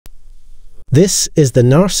This is the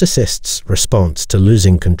narcissist's response to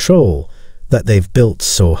losing control that they've built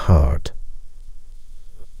so hard.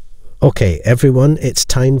 Okay, everyone, it's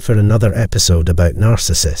time for another episode about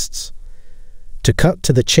narcissists. To cut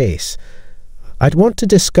to the chase, I'd want to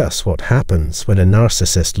discuss what happens when a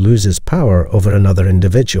narcissist loses power over another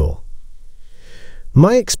individual.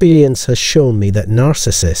 My experience has shown me that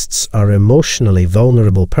narcissists are emotionally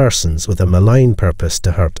vulnerable persons with a malign purpose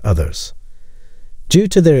to hurt others. Due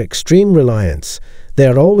to their extreme reliance, they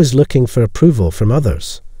are always looking for approval from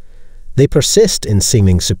others. They persist in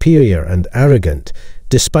seeming superior and arrogant,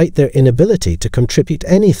 despite their inability to contribute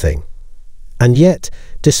anything. And yet,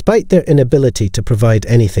 despite their inability to provide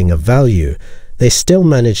anything of value, they still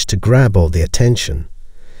manage to grab all the attention.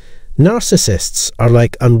 Narcissists are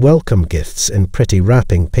like unwelcome gifts in pretty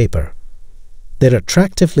wrapping paper. They're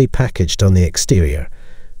attractively packaged on the exterior,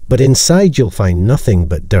 but inside you'll find nothing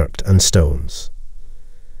but dirt and stones.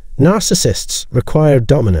 Narcissists require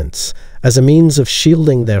dominance as a means of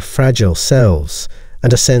shielding their fragile selves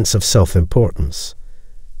and a sense of self-importance.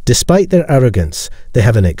 Despite their arrogance, they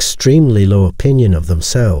have an extremely low opinion of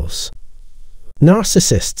themselves.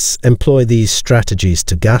 Narcissists employ these strategies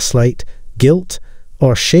to gaslight, guilt,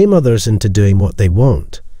 or shame others into doing what they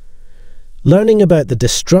want. Learning about the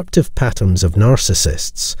destructive patterns of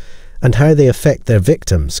narcissists and how they affect their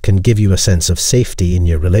victims can give you a sense of safety in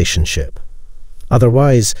your relationship.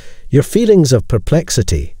 Otherwise, your feelings of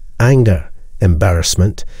perplexity, anger,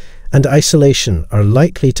 embarrassment, and isolation are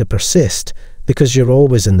likely to persist because you're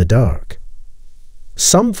always in the dark.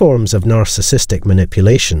 Some forms of narcissistic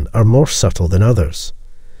manipulation are more subtle than others.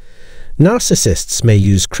 Narcissists may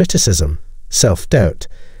use criticism, self-doubt,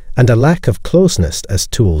 and a lack of closeness as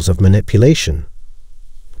tools of manipulation.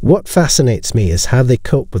 What fascinates me is how they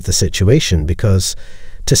cope with the situation because,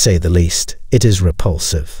 to say the least, it is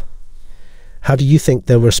repulsive. How do you think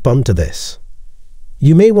they'll respond to this?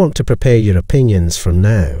 You may want to prepare your opinions from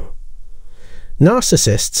now.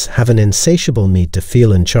 Narcissists have an insatiable need to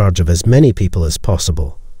feel in charge of as many people as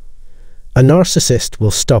possible. A narcissist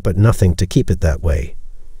will stop at nothing to keep it that way.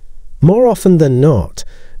 More often than not,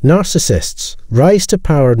 narcissists rise to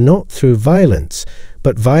power not through violence,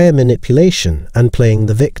 but via manipulation and playing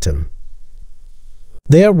the victim.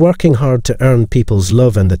 They are working hard to earn people's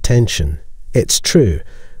love and attention. It's true,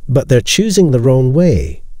 but they're choosing the wrong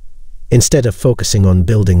way. Instead of focusing on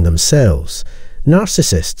building themselves,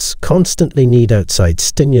 narcissists constantly need outside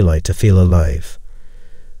stimuli to feel alive.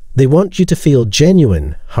 They want you to feel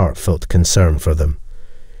genuine, heartfelt concern for them.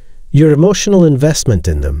 Your emotional investment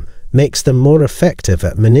in them makes them more effective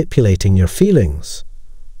at manipulating your feelings.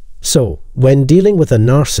 So, when dealing with a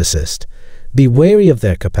narcissist, be wary of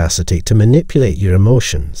their capacity to manipulate your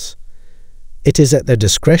emotions. It is at their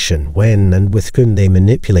discretion when and with whom they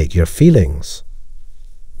manipulate your feelings.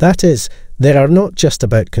 That is, they are not just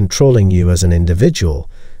about controlling you as an individual,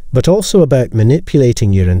 but also about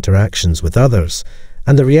manipulating your interactions with others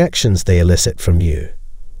and the reactions they elicit from you.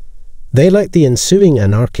 They like the ensuing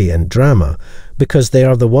anarchy and drama because they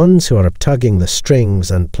are the ones who are tugging the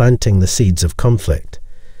strings and planting the seeds of conflict.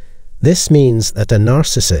 This means that a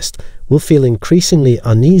narcissist will feel increasingly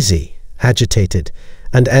uneasy, agitated,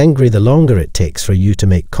 and angry the longer it takes for you to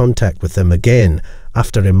make contact with them again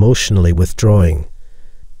after emotionally withdrawing.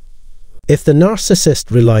 If the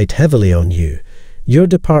narcissist relied heavily on you, your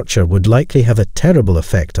departure would likely have a terrible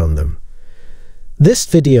effect on them. This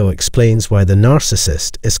video explains why the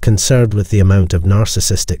narcissist is concerned with the amount of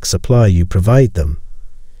narcissistic supply you provide them.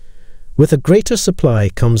 With a greater supply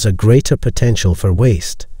comes a greater potential for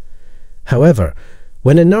waste. However,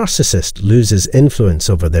 when a narcissist loses influence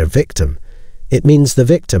over their victim, it means the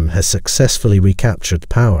victim has successfully recaptured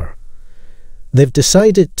power. They've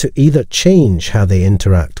decided to either change how they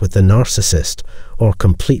interact with the narcissist or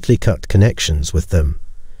completely cut connections with them.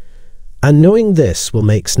 And knowing this will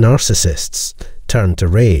make narcissists turn to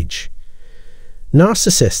rage.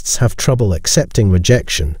 Narcissists have trouble accepting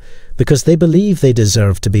rejection because they believe they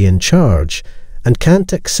deserve to be in charge and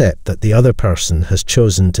can't accept that the other person has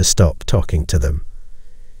chosen to stop talking to them.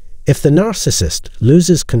 If the narcissist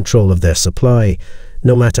loses control of their supply,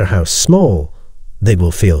 no matter how small, they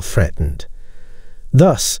will feel threatened.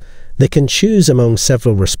 Thus, they can choose among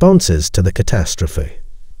several responses to the catastrophe.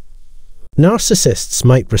 Narcissists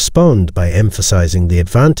might respond by emphasizing the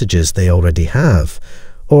advantages they already have,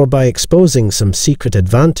 or by exposing some secret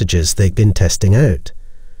advantages they've been testing out.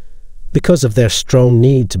 Because of their strong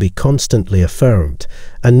need to be constantly affirmed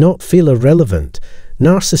and not feel irrelevant,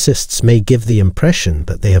 narcissists may give the impression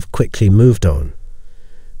that they have quickly moved on.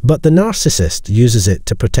 But the narcissist uses it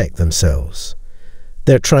to protect themselves.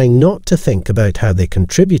 They're trying not to think about how they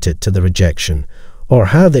contributed to the rejection or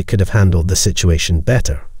how they could have handled the situation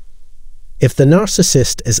better. If the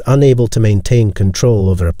narcissist is unable to maintain control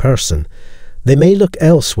over a person, they may look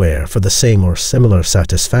elsewhere for the same or similar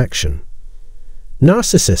satisfaction.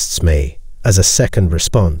 Narcissists may, as a second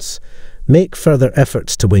response, make further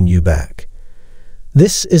efforts to win you back.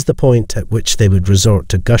 This is the point at which they would resort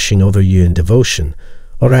to gushing over you in devotion,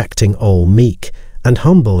 or acting all meek and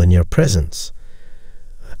humble in your presence.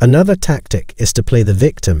 Another tactic is to play the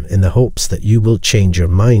victim in the hopes that you will change your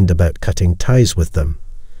mind about cutting ties with them.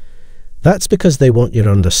 That's because they want your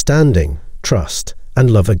understanding, trust, and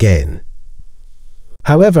love again.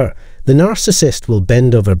 However, the narcissist will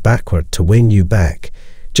bend over backward to win you back,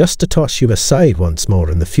 just to toss you aside once more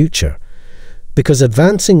in the future, because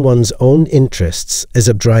advancing one's own interests is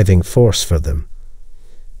a driving force for them.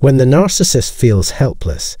 When the narcissist feels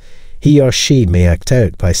helpless, he or she may act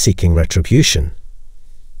out by seeking retribution.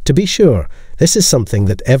 To be sure, this is something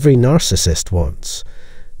that every narcissist wants,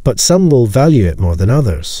 but some will value it more than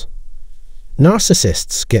others.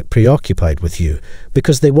 Narcissists get preoccupied with you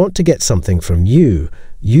because they want to get something from you,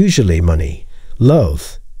 usually money,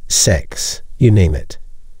 love, sex, you name it.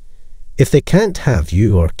 If they can't have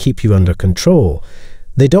you or keep you under control,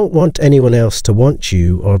 they don't want anyone else to want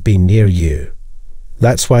you or be near you.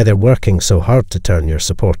 That's why they're working so hard to turn your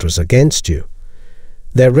supporters against you.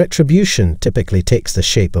 Their retribution typically takes the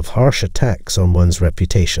shape of harsh attacks on one's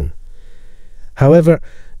reputation. However,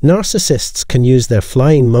 narcissists can use their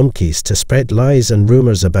flying monkeys to spread lies and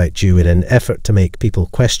rumors about you in an effort to make people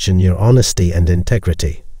question your honesty and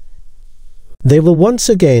integrity. They will once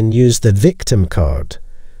again use the victim card,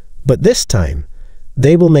 but this time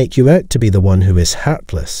they will make you out to be the one who is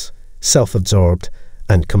heartless, self-absorbed,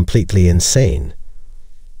 and completely insane.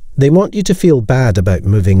 They want you to feel bad about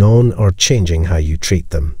moving on or changing how you treat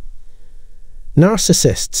them.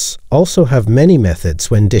 Narcissists also have many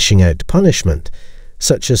methods when dishing out punishment,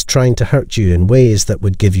 such as trying to hurt you in ways that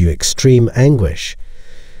would give you extreme anguish.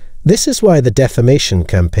 This is why the defamation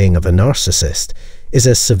campaign of a narcissist is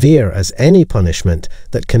as severe as any punishment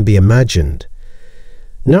that can be imagined.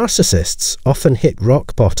 Narcissists often hit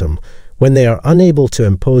rock bottom when they are unable to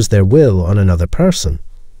impose their will on another person.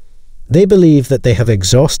 They believe that they have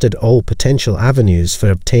exhausted all potential avenues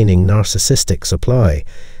for obtaining narcissistic supply,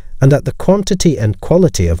 and that the quantity and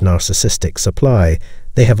quality of narcissistic supply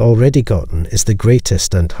they have already gotten is the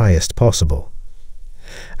greatest and highest possible.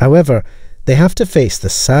 However, they have to face the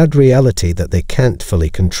sad reality that they can't fully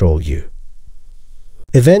control you.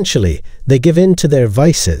 Eventually, they give in to their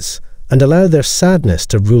vices and allow their sadness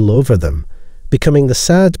to rule over them, becoming the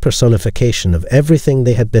sad personification of everything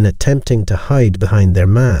they had been attempting to hide behind their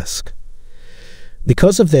mask.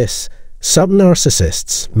 Because of this, some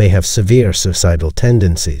narcissists may have severe suicidal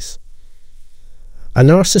tendencies. A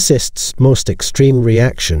narcissist's most extreme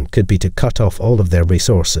reaction could be to cut off all of their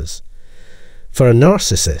resources. For a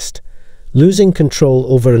narcissist, losing control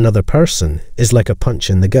over another person is like a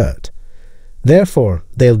punch in the gut. Therefore,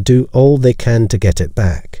 they'll do all they can to get it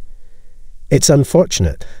back. It's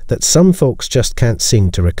unfortunate that some folks just can't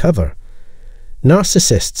seem to recover.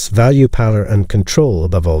 Narcissists value power and control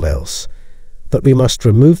above all else, but we must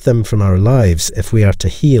remove them from our lives if we are to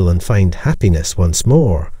heal and find happiness once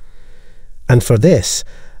more. And for this,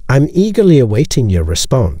 I'm eagerly awaiting your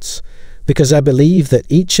response, because I believe that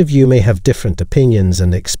each of you may have different opinions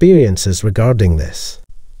and experiences regarding this.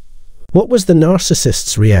 What was the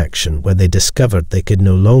narcissist's reaction when they discovered they could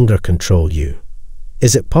no longer control you?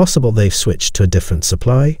 Is it possible they've switched to a different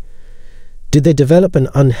supply? Did they develop an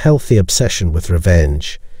unhealthy obsession with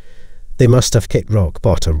revenge? They must have hit rock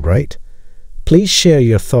bottom, right? Please share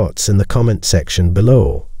your thoughts in the comment section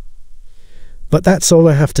below. But that's all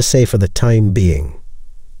I have to say for the time being.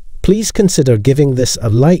 Please consider giving this a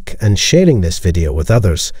like and sharing this video with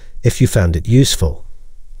others if you found it useful.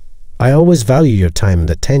 I always value your time and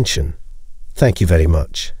attention. Thank you very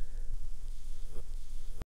much.